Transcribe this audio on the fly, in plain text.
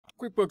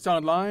QuickBooks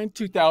Online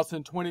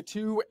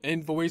 2022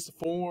 Invoice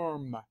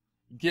Form.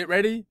 Get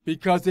ready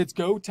because it's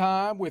go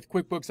time with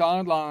QuickBooks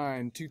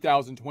Online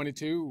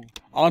 2022.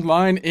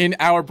 Online in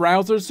our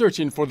browser,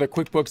 searching for the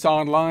QuickBooks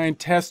Online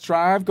test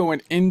drive.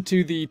 Going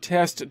into the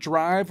test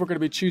drive, we're going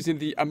to be choosing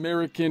the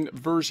American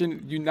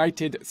version,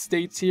 United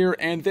States here,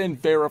 and then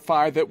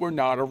verify that we're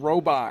not a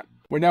robot.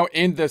 We're now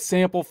in the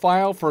sample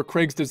file for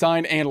Craig's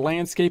Design and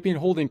Landscaping,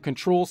 holding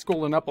Control,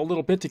 scrolling up a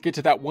little bit to get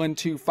to that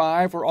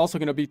 125. We're also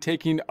going to be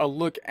taking a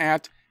look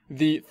at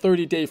the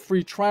 30-day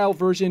free trial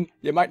version.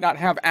 You might not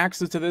have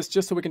access to this,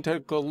 just so we can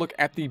take a look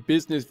at the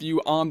business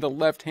view on the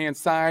left-hand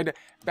side.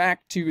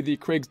 Back to the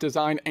Craig's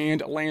Design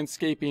and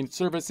Landscaping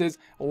Services.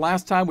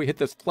 Last time we hit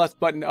this plus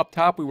button up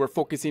top, we were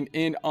focusing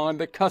in on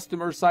the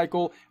customer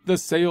cycle, the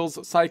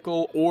sales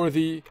cycle, or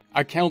the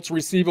accounts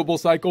receivable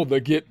cycle, the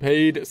get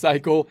paid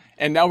cycle.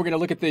 And now we're going to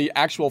look at the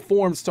actual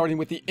form, starting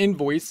with the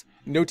invoice,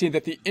 noting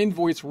that the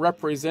invoice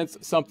represents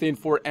something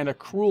for an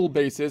accrual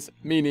basis,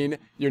 meaning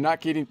you're not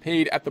getting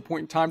paid at the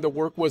point in time the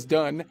work was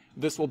done.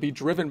 This will be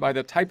driven by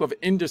the type of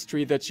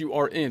industry that you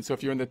are in. So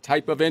if you're in the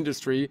type of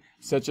industry,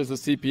 such as a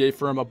CPA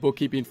firm, a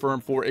bookkeeping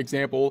firm, for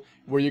example,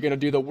 where you're going to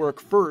do the work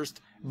first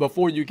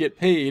before you get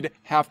paid,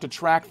 have to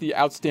track the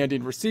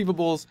outstanding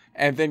receivables,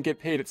 and then get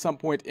paid at some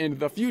point in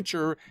the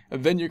future,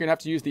 then you're going to have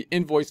to use the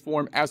invoice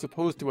form as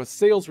opposed to a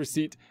sales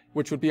receipt,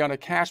 which would be on a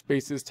cash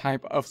basis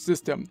type of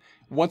system.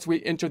 Once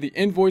we enter the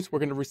invoice, we're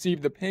going to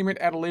receive the payment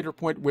at a later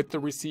point with the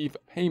receive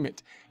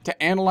payment.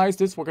 To analyze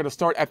this, we're going to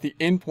start at the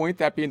end point,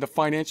 that being the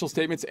financial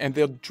statements, and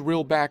they'll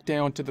drill back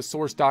down to the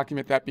source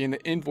document, that being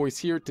the invoice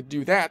here. To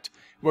do that,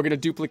 we're going to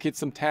duplicate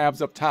some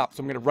tabs up top.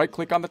 So I'm going to right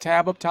click on the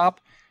tab up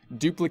top,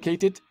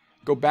 duplicate it,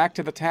 go back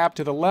to the tab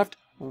to the left,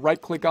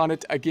 right click on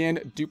it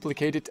again,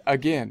 duplicate it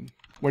again.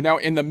 We're now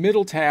in the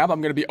middle tab.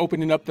 I'm going to be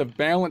opening up the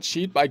balance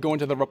sheet by going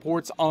to the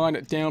reports on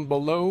down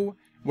below.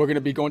 We're going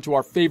to be going to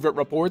our favorite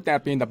report,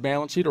 that being the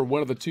balance sheet, or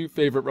one of the two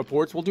favorite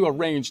reports. We'll do a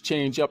range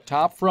change up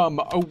top from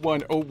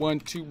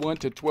 010121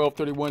 to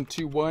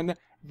 123121.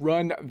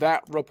 Run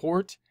that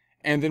report.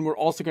 And then we're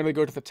also going to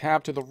go to the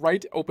tab to the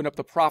right, open up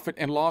the profit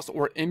and loss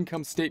or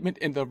income statement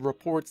in the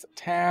reports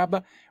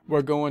tab.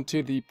 We're going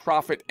to the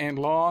profit and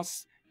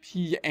loss,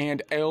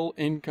 P&L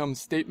income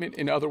statement.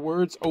 In other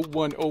words,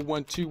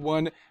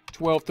 010121,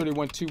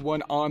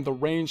 123121 on the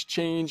range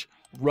change,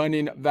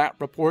 running that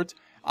report.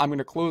 I'm going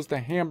to close the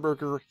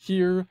hamburger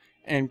here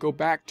and go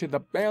back to the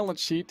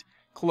balance sheet,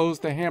 close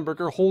the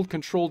hamburger, hold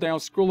control down,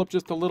 scroll up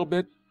just a little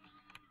bit,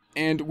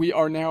 and we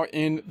are now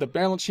in the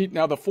balance sheet.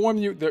 Now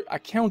the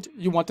account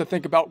you want to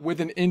think about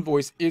with an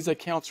invoice is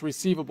accounts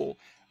receivable.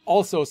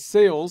 Also,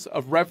 sales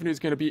of revenue is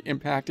going to be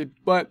impacted,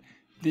 but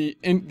the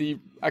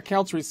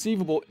accounts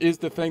receivable is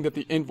the thing that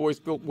the invoice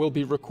will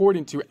be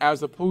recording to,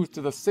 as opposed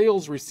to the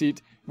sales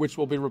receipt, which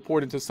will be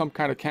reported to some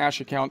kind of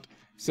cash account,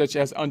 such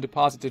as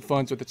undeposited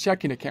funds or the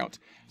checking account.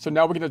 So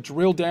now we're going to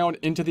drill down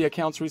into the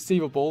accounts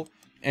receivable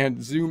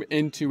and zoom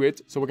into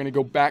it. So we're going to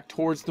go back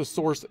towards the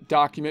source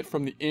document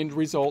from the end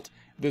result,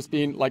 this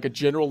being like a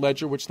general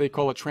ledger, which they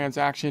call a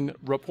transaction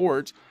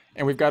report.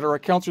 And we've got our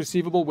accounts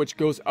receivable, which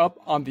goes up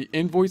on the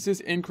invoices,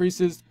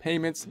 increases,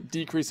 payments,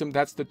 decrease them.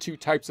 That's the two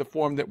types of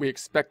form that we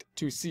expect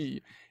to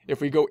see.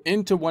 If we go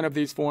into one of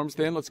these forms,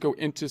 then let's go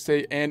into,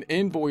 say, an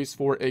invoice,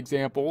 for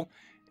example,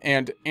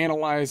 and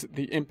analyze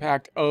the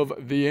impact of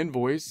the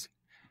invoice.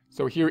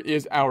 So here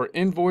is our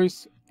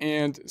invoice.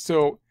 And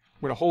so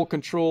I'm going to hold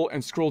control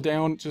and scroll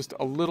down just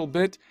a little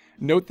bit.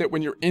 Note that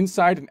when you're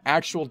inside an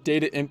actual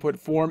data input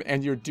form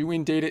and you're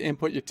doing data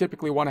input, you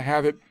typically want to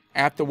have it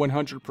at the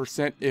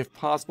 100% if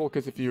possible,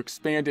 because if you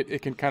expand it,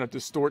 it can kind of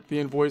distort the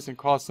invoice and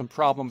cause some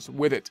problems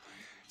with it.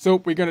 So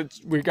we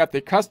got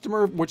the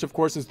customer, which of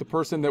course is the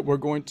person that we're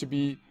going to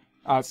be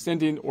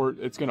sending, or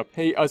it's going to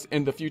pay us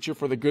in the future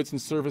for the goods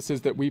and services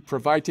that we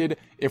provided.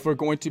 If we're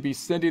going to be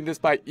sending this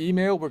by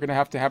email, we're going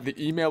to have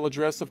the email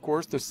address, of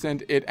course, to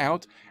send it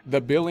out.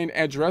 The billing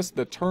address,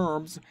 the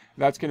terms,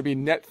 that's going to be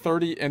net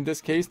 30 in this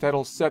case.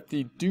 That'll set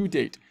the due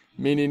date,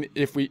 meaning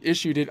if we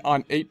issued it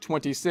on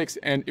 8/26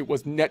 and it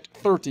was net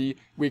 30,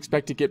 we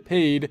expect to get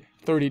paid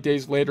 30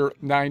 days later,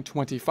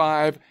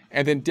 9/25.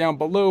 And then down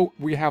below,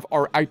 we have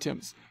our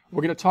items.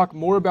 We're going to talk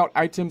more about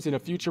items in a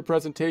future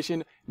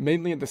presentation,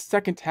 mainly in the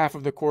second half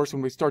of the course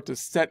when we start to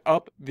set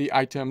up the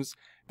items.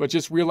 But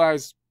just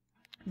realize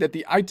that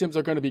the items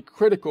are going to be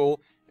critical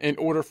in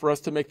order for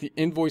us to make the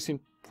invoicing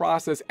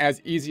process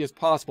as easy as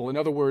possible. In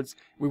other words,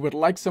 we would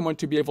like someone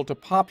to be able to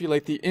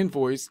populate the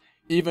invoice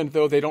even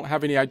though they don't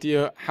have any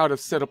idea how to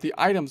set up the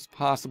items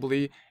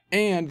possibly,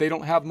 and they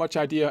don't have much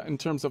idea in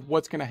terms of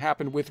what's going to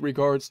happen with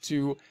regards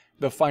to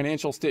the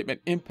financial statement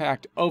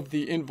impact of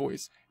the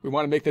invoice. We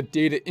want to make the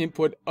data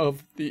input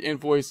of the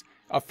invoice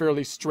a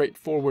fairly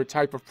straightforward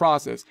type of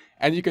process.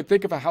 And you can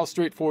think of how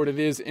straightforward it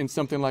is in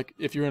something like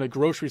if you're in a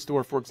grocery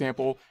store, for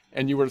example,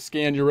 and you were to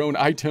scan your own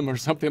item or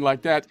something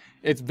like that.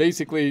 It's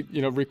basically,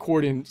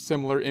 recording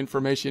similar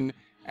information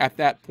at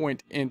that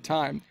point in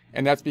time.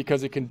 And that's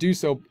because it can do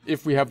so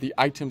if we have the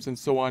items and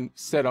so on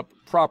set up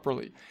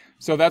properly.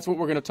 So that's what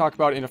we're going to talk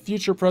about in a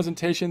future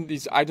presentation.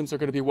 These items are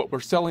going to be what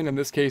we're selling. In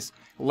this case,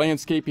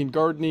 landscaping,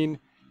 gardening.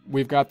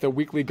 We've got the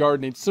weekly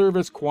gardening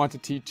service,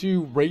 quantity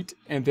 2, rate,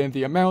 and then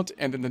the amount.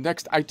 And then the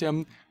next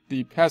item,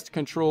 the pest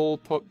control,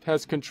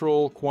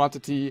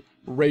 quantity,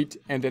 rate,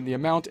 and then the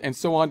amount, and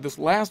so on. This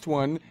last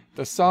one,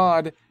 the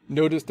sod,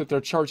 notice that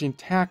they're charging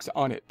tax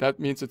on it. That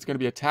means it's going to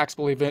be a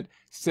taxable event.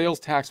 Sales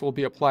tax will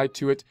be applied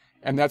to it,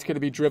 and that's going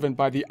to be driven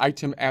by the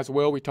item as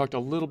well. We talked a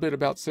little bit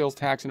about sales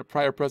tax in a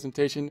prior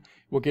presentation.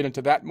 We'll get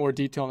into that in more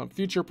detail in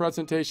future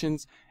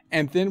presentations.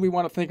 And then we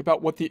want to think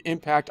about what the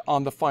impact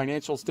on the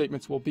financial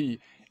statements will be.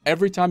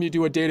 Every time you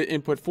do a data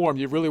input form,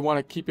 you really want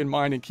to keep in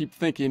mind and keep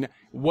thinking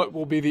what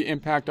will be the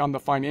impact on the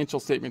financial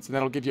statements, and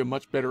that'll give you a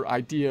much better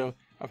idea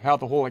of how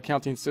the whole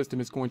accounting system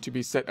is going to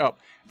be set up.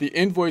 The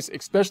invoice,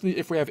 especially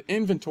if we have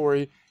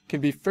inventory,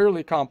 can be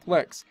fairly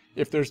complex.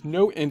 If there's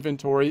no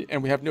inventory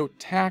and we have no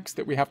tax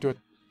that we have to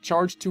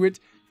charge to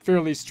it,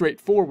 fairly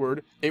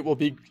straightforward. It will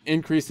be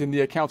increasing the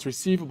accounts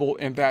receivable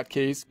in that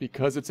case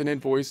because it's an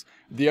invoice.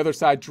 The other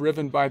side,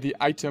 driven by the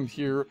item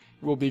here,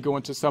 will be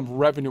going to some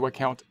revenue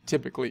account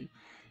typically.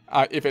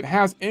 If it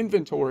has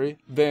inventory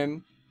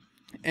then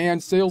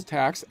and sales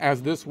tax,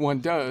 as this one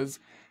does,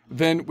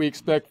 then we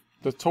expect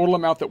the total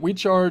amount that we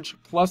charge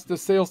plus the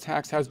sales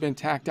tax has been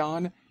tacked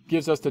on,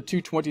 gives us the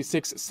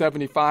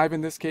 $226.75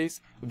 in this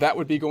case. That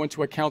would be going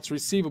to accounts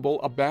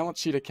receivable, a balance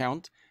sheet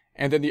account.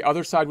 And then the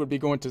other side would be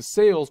going to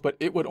sales, but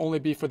it would only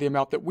be for the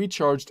amount that we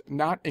charged,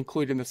 not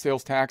including the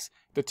sales tax,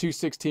 the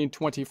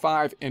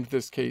 $216.25 in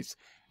this case.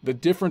 The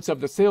difference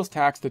of the sales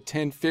tax, the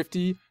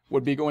 $10.50,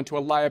 would be going to a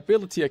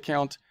liability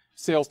account,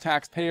 sales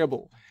tax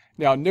payable.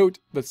 Now note,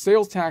 the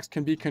sales tax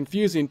can be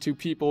confusing to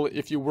people.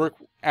 If you work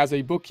as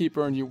a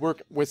bookkeeper and you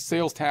work with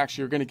sales tax,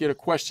 you're going to get a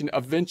question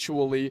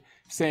eventually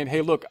saying,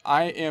 hey, look,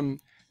 I am,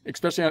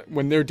 especially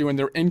when they're doing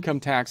their income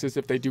taxes,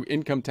 if they do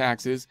income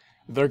taxes,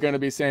 they're going to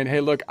be saying, hey,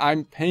 look,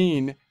 I'm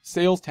paying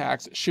sales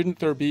tax. Shouldn't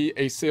there be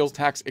a sales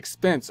tax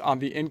expense on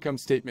the income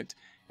statement?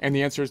 And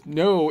the answer is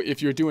no,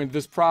 if you're doing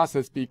this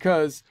process,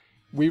 because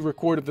we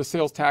recorded the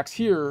sales tax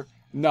here,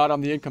 not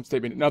on the income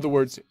statement. In other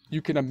words,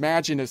 you can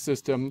imagine a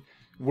system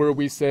where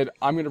we said,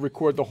 I'm going to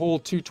record the whole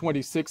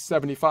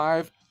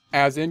 $226.75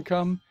 as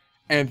income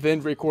and then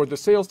record the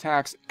sales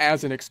tax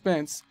as an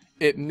expense,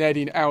 it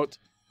netting out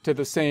to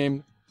the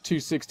same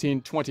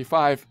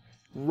 $216.25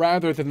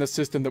 rather than the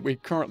system that we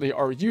currently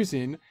are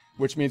using,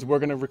 which means we're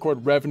going to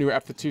record revenue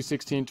at the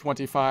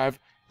 $216.25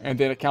 and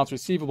then accounts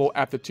receivable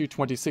at the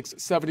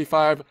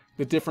 $226.75,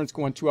 the difference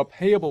going to a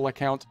payable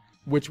account,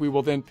 which we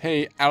will then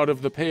pay out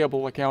of the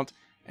payable account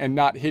and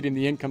not hitting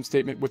the income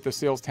statement with the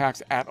sales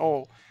tax at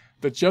all.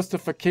 The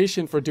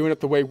justification for doing it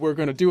the way we're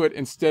going to do it,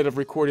 instead of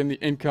recording the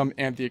income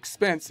and the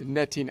expense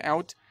netting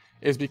out,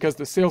 is because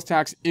the sales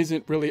tax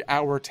isn't really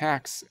our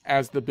tax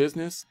as the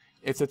business.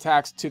 It's a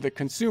tax to the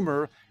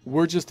consumer.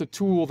 We're just a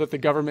tool that the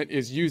government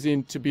is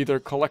using to be their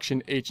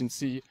collection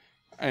agency,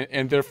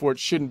 and therefore it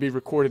shouldn't be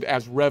recorded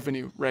as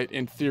revenue, right?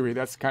 In theory,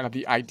 that's kind of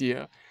the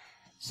idea.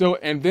 So,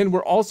 and then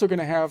we're also going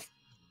to have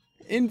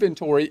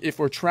inventory, if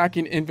we're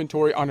tracking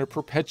inventory on a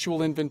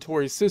perpetual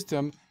inventory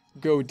system,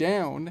 go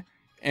down,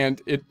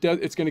 and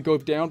it's going to go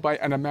down by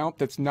an amount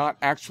that's not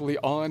actually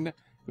on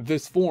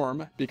this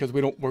form, because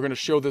we're going to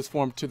show this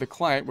form to the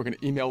client. We're going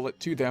to email it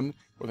to them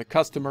or the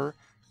customer.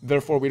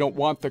 Therefore, we don't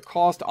want the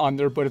cost on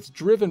there, but it's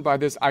driven by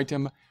this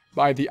item,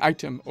 by the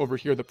item over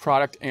here, the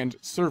product and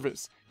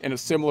service. In a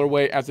similar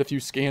way as if you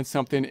scan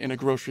something in a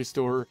grocery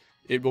store,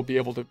 it will be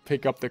able to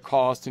pick up the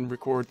cost and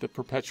record the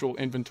perpetual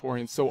inventory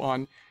and so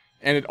on.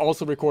 And it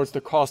also records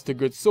the cost of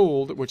goods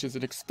sold, which is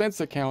an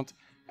expense account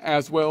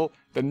as well.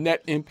 The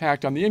net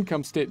impact on the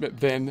income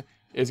statement then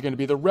is going to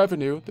be the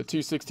revenue, the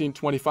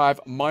 $216.25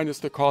 minus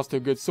the cost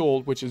of goods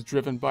sold, which is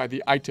driven by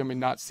the item and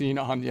not seen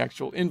on the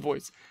actual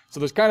invoice. So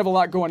there's kind of a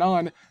lot going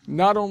on.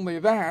 Not only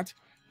that,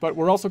 but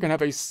we're also going to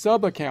have a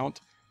sub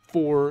account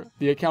for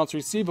the accounts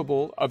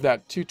receivable of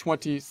that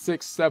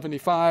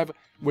 $226.75,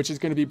 which is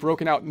going to be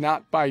broken out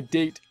not by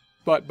date,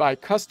 but by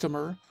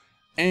customer.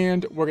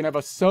 And we're going to have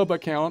a sub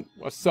account,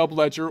 a sub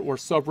ledger or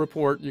sub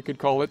report, you could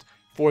call it,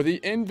 for the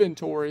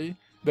inventory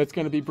that's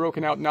going to be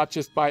broken out not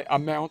just by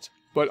amount,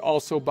 but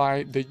also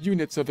by the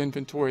units of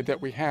inventory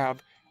that we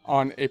have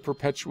on a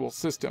perpetual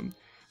system.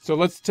 So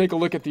let's take a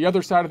look at the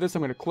other side of this.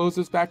 I'm going to close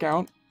this back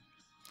out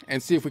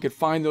and see if we could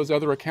find those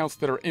other accounts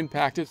that are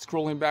impacted.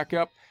 Scrolling back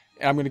up,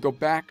 and I'm going to go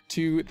back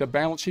to the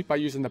balance sheet by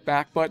using the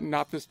back button,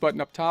 not this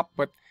button up top,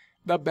 but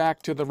the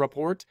back to the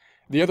report.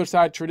 The other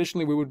side,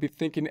 traditionally, we would be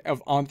thinking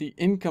of on the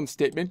income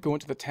statement,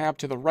 going to the tab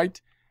to the right,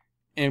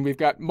 and we've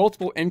got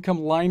multiple income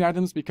line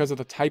items because of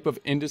the type of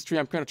industry.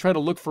 I'm going to try to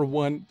look for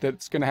one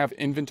that's going to have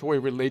inventory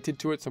related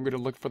to it, so I'm going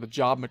to look for the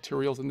job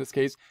materials in this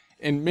case.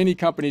 In many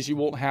companies, you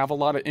won't have a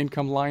lot of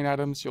income line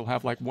items. You'll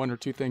have like one or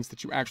two things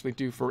that you actually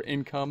do for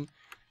income,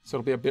 so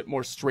it'll be a bit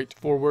more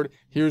straightforward.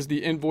 Here's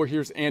the invoice.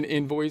 Here's an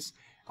invoice.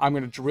 I'm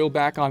going to drill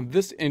back on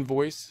this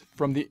invoice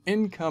from the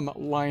income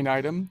line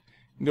item.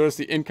 Notice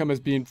the income is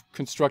being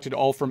constructed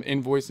all from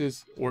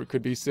invoices, or it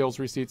could be sales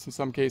receipts in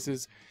some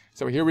cases.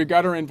 So here we've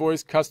got our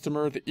invoice,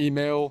 customer, the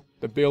email,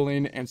 the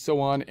billing, and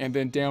so on. And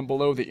then down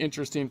below, the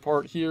interesting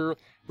part here,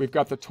 we've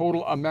got the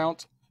total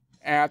amount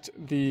at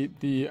the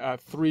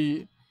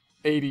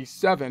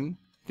 387,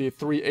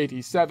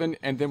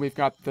 and then we've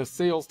got the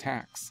sales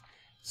tax.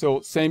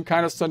 So same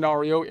kind of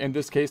scenario. In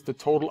this case, the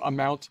total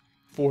amount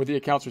for the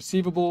accounts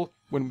receivable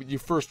when you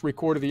first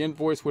recorded the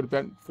invoice would have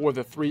been for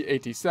the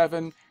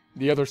 387.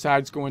 The other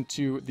side's going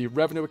to the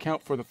revenue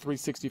account for the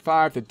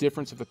 365, the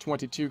difference of the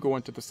 22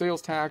 going to the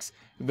sales tax.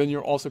 And then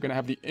you're also going to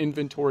have the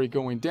inventory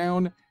going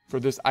down for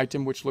this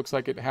item, which looks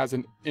like it has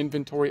an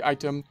inventory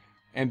item,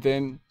 and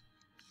then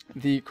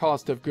the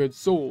cost of goods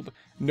sold.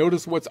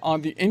 Notice what's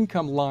on the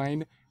income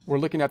line. We're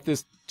looking at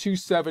this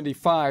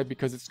 275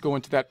 because it's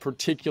going to that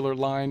particular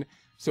line.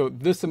 So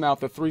this amount,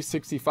 the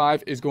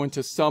 365, is going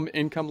to some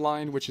income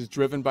line, which is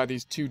driven by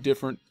these two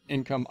different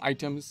income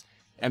items.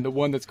 And the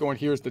one that's going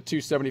here is the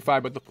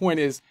 275. But the point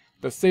is,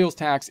 the sales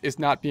tax is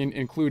not being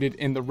included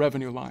in the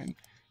revenue line.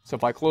 So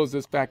if I close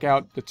this back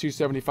out, the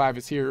 275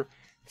 is here.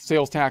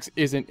 Sales tax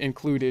isn't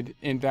included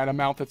in that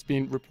amount that's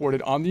being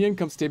reported on the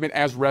income statement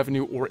as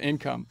revenue or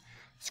income.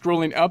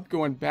 Scrolling up,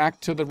 going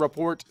back to the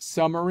report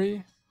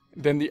summary,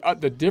 then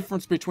the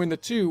difference between the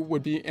two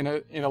would be in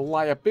a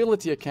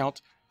liability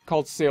account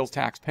called sales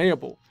tax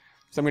payable.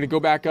 So I'm going to go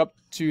back up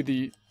to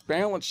the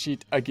balance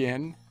sheet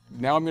again.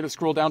 Now I'm going to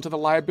scroll down to the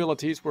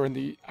liabilities. We're in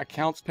the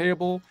accounts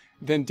payable.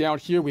 Then down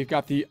here, we've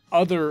got the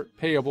other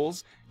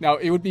payables. Now,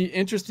 it would be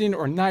interesting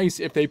or nice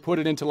if they put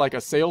it into like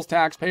a sales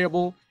tax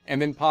payable and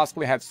then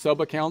possibly had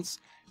sub-accounts.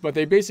 But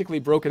they basically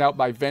broke it out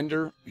by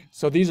vendor.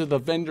 So these are the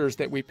vendors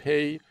that we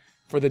pay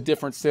for the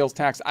different sales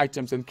tax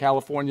items. In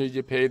California,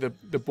 you pay the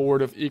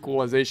Board of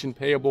Equalization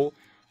payable.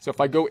 So if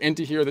I go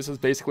into here, this is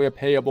basically a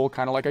payable,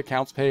 kind of like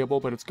accounts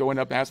payable, but it's going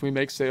up as we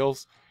make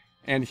sales.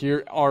 And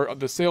here are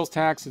the sales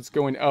tax. It's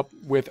going up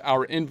with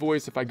our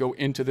invoice. If I go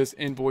into this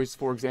invoice,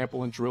 for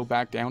example, and drill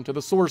back down to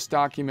the source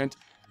document,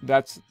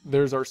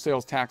 there's our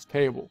sales tax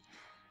payable.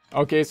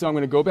 Okay, so I'm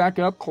going to go back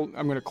up.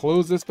 I'm going to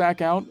close this back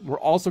out. We're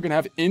also going to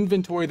have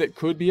inventory that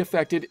could be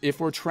affected if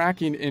we're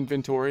tracking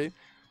inventory.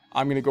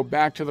 I'm going to go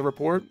back to the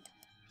report.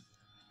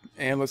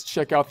 And let's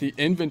check out the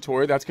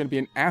inventory. That's going to be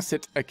an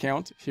asset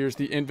account. Here's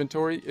the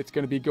inventory. It's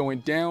going to be going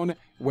down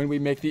when we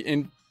make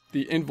the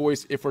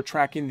invoice if we're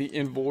tracking the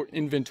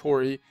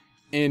inventory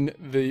in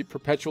the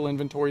perpetual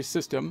inventory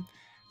system.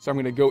 So I'm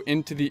going to go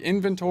into the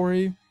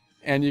inventory,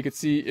 and you can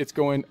see it's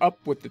going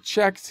up with the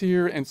checks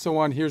here and so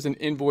on. Here's an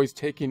invoice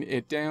taking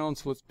it down.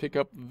 So let's pick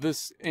up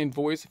this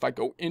invoice. If I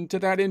go into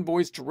that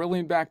invoice,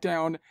 drilling back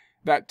down,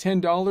 that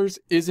 $10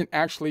 isn't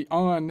actually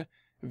on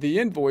the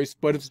invoice,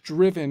 but it's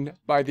driven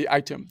by the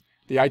item.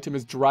 The item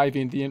is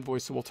driving the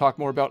invoice. So we'll talk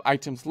more about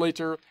items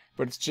later,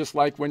 but it's just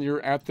like when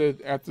you're at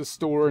the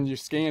store and you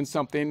scan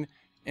something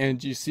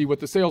and you see what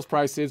the sales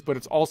price is, but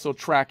it's also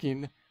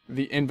tracking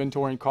the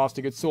inventory and cost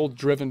of goods sold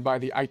driven by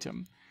the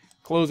item.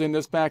 Closing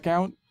this back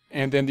out.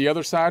 And then the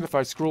other side, if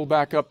I scroll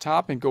back up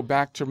top and go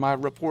back to my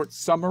report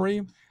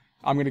summary,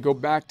 I'm going to go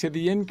back to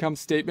the income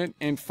statement.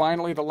 And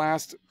finally, the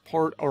last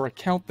part or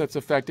account that's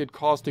affected,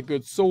 cost of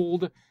goods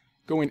sold,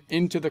 going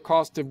into the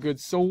cost of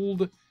goods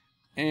sold.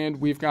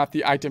 And we've got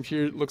the item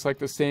here. It looks like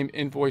the same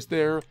invoice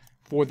there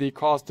for the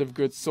cost of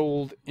goods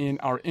sold in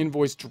our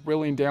invoice,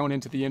 drilling down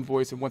into the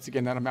invoice. And once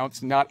again, that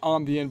amount's not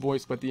on the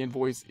invoice, but the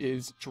invoice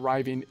is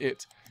driving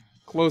it.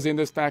 Closing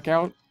this back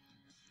out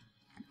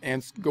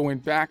and going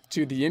back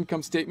to the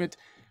income statement.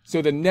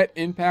 So the net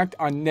impact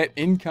on net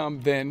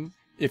income then,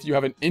 if you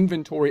have an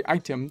inventory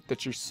item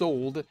that you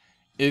sold,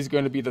 is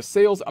going to be the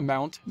sales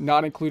amount,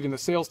 not including the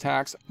sales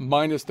tax,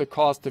 minus the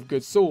cost of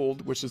goods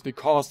sold, which is the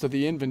cost of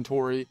the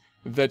inventory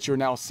that you're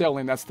now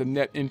selling. That's the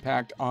net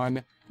impact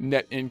on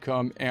net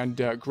income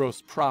and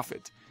gross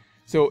profit.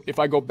 So if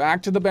I go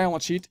back to the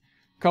balance sheet,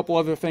 a couple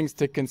other things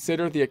to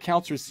consider. The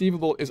accounts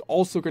receivable is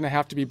also going to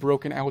have to be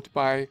broken out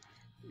by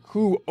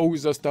who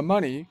owes us the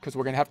money, because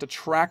we're going to have to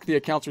track the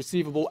accounts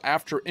receivable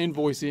after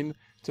invoicing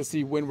to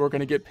see when we're going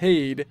to get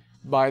paid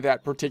by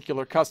that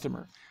particular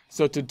customer.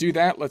 So to do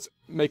that, let's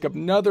make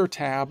another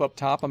tab up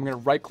top. I'm going to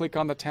right click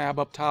on the tab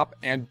up top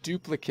and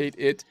duplicate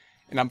it.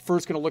 And I'm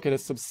first going to look at a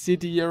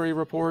subsidiary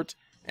report,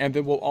 and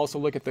then we'll also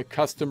look at the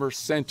customer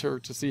center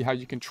to see how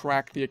you can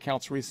track the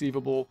accounts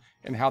receivable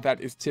and how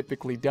that is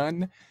typically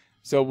done.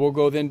 So we'll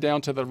go then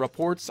down to the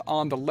reports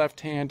on the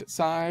left-hand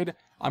side.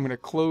 I'm going to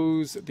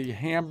close the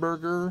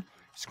hamburger,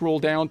 scroll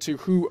down to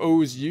who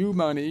owes you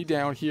money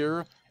down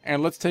here,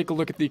 and let's take a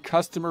look at the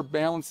customer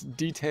balance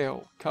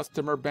detail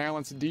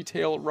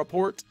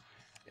report,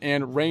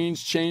 and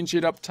range change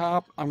it up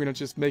top. I'm going to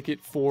just make it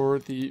for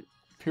the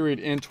period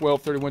end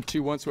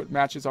 12/31/21 so it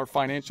matches our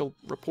financial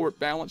report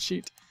balance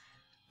sheet.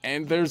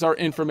 And there's our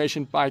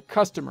information by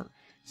customer.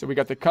 So we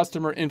got the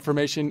customer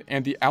information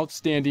and the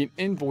outstanding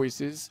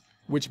invoices,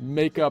 which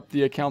make up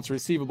the accounts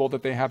receivable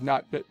that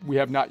we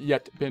have not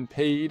yet been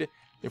paid.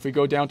 If we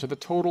go down to the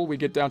total, we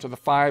get down to the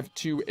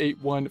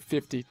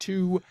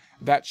 5,281.52.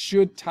 That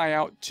should tie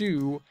out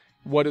to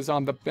what is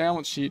on the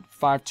balance sheet,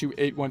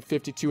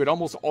 528152. It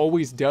almost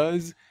always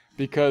does,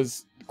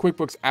 because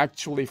QuickBooks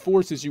actually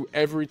forces you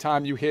every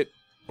time you hit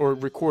or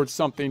record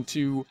something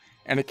to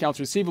an accounts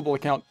receivable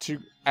account to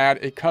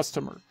add a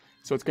customer.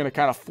 So it's going to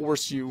kind of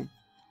force you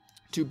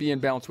to be in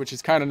balance, which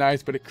is kind of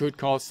nice, but it could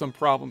cause some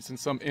problems in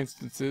some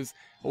instances,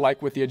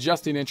 like with the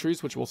adjusting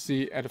entries, which we'll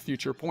see at a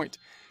future point.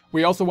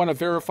 We also want to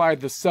verify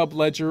the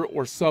sub-ledger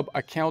or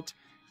sub-account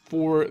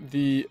for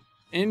the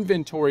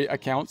inventory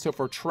account. So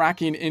for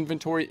tracking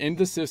inventory in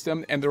the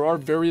system, and there are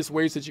various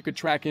ways that you could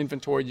track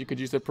inventory. You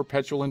could use a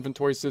perpetual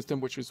inventory system,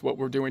 which is what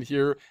we're doing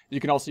here. You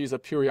can also use a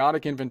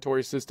periodic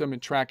inventory system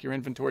and track your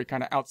inventory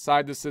kind of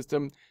outside the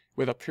system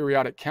with a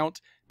periodic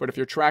count. But if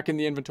you're tracking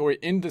the inventory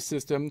in the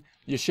system,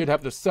 you should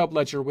have the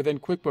subledger within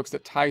QuickBooks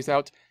that ties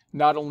out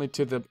not only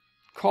to the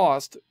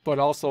cost, but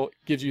also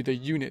gives you the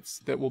units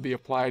that will be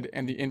applied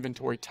and the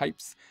inventory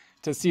types.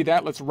 To see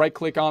that, let's right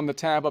click on the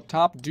tab up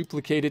top,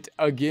 duplicate it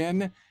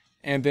again,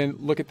 and then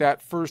look at that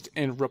first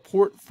in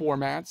report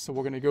format. So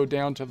we're going to go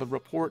down to the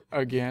report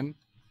again.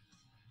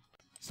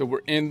 So we're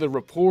in the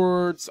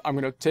reports. I'm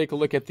going to take a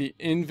look at the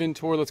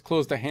inventory. Let's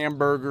close the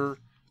hamburger.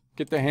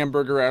 Get the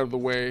hamburger out of the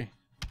way.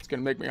 It's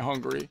going to make me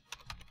hungry.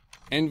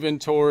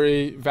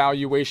 Inventory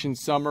valuation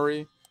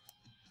summary.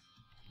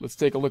 Let's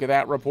take a look at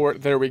that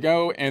report. There we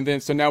go. And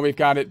then, so now we've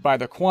got it by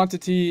the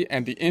quantity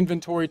and the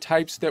inventory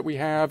types that we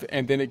have.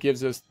 And then it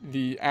gives us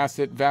the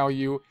asset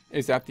value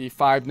is at the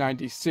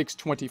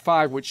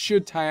 596.25, which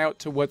should tie out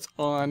to what's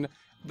on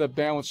the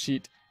balance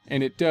sheet.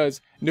 And it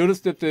does. Notice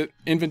that the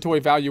inventory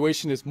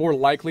valuation is more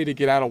likely to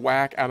get out of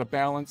whack, out of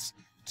balance,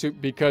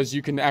 because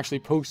you can actually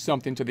post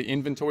something to the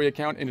inventory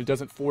account and it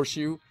doesn't force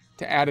you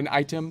to add an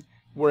item.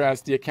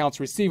 Whereas the accounts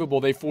receivable,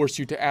 they force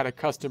you to add a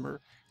customer.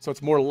 So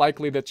it's more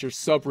likely that your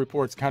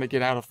sub-reports kind of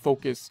get out of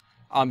focus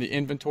on the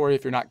inventory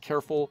if you're not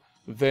careful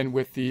than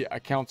with the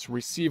accounts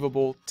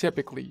receivable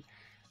typically.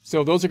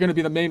 So those are going to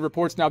be the main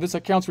reports. Now this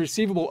accounts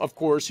receivable, of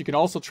course, you can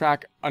also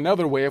track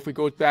another way. If we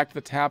go back to the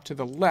tab to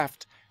the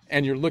left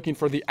and you're looking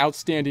for the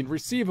outstanding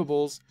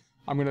receivables,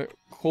 I'm going to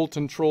hold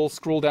Control,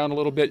 scroll down a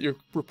little bit.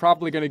 We're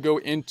probably going to go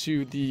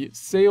into the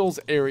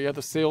sales area,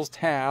 the sales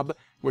tab,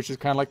 which is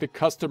kind of like the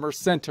customer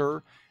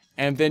center.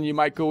 And then you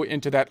might go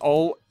into that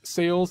all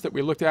sales that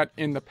we looked at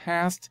in the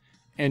past,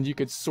 and you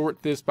could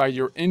sort this by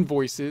your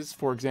invoices,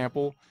 for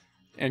example,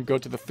 and go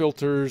to the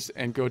filters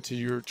and go to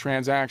your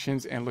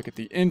transactions and look at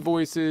the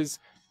invoices,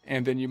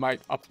 and then you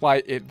might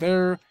apply it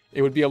there.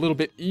 It would be a little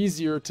bit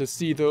easier to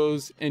see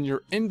those in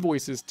your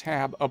invoices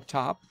tab up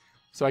top.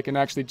 So I can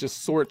actually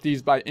just sort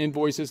these by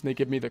invoices, and they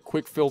give me the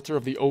quick filter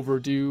of the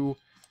overdue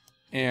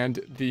and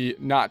the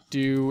not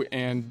due,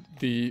 and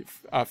the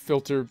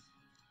filter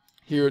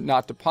here,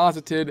 not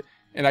deposited.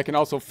 And I can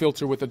also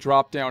filter with a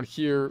drop down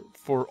here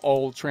for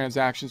all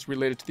transactions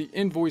related to the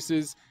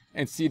invoices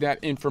and see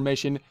that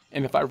information.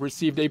 And if I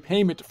received a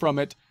payment from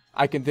it,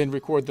 I can then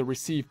record the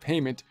received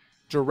payment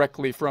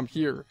directly from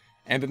here.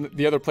 And then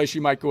the other place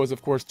you might go is,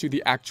 of course, to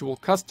the actual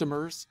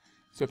customers.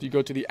 So if you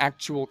go to the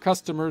actual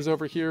customers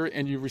over here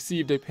and you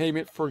received a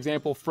payment, for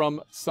example,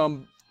 from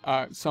some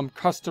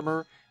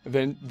customer,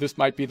 then this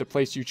might be the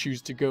place you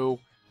choose to go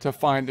to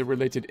find the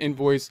related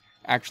invoice,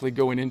 actually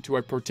going into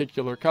a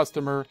particular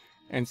customer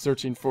and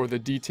searching for the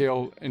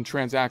detail and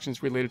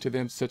transactions related to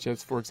them, such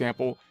as, for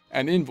example,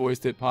 an invoice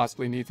that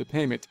possibly needs a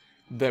payment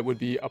that would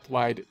be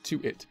applied to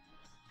it.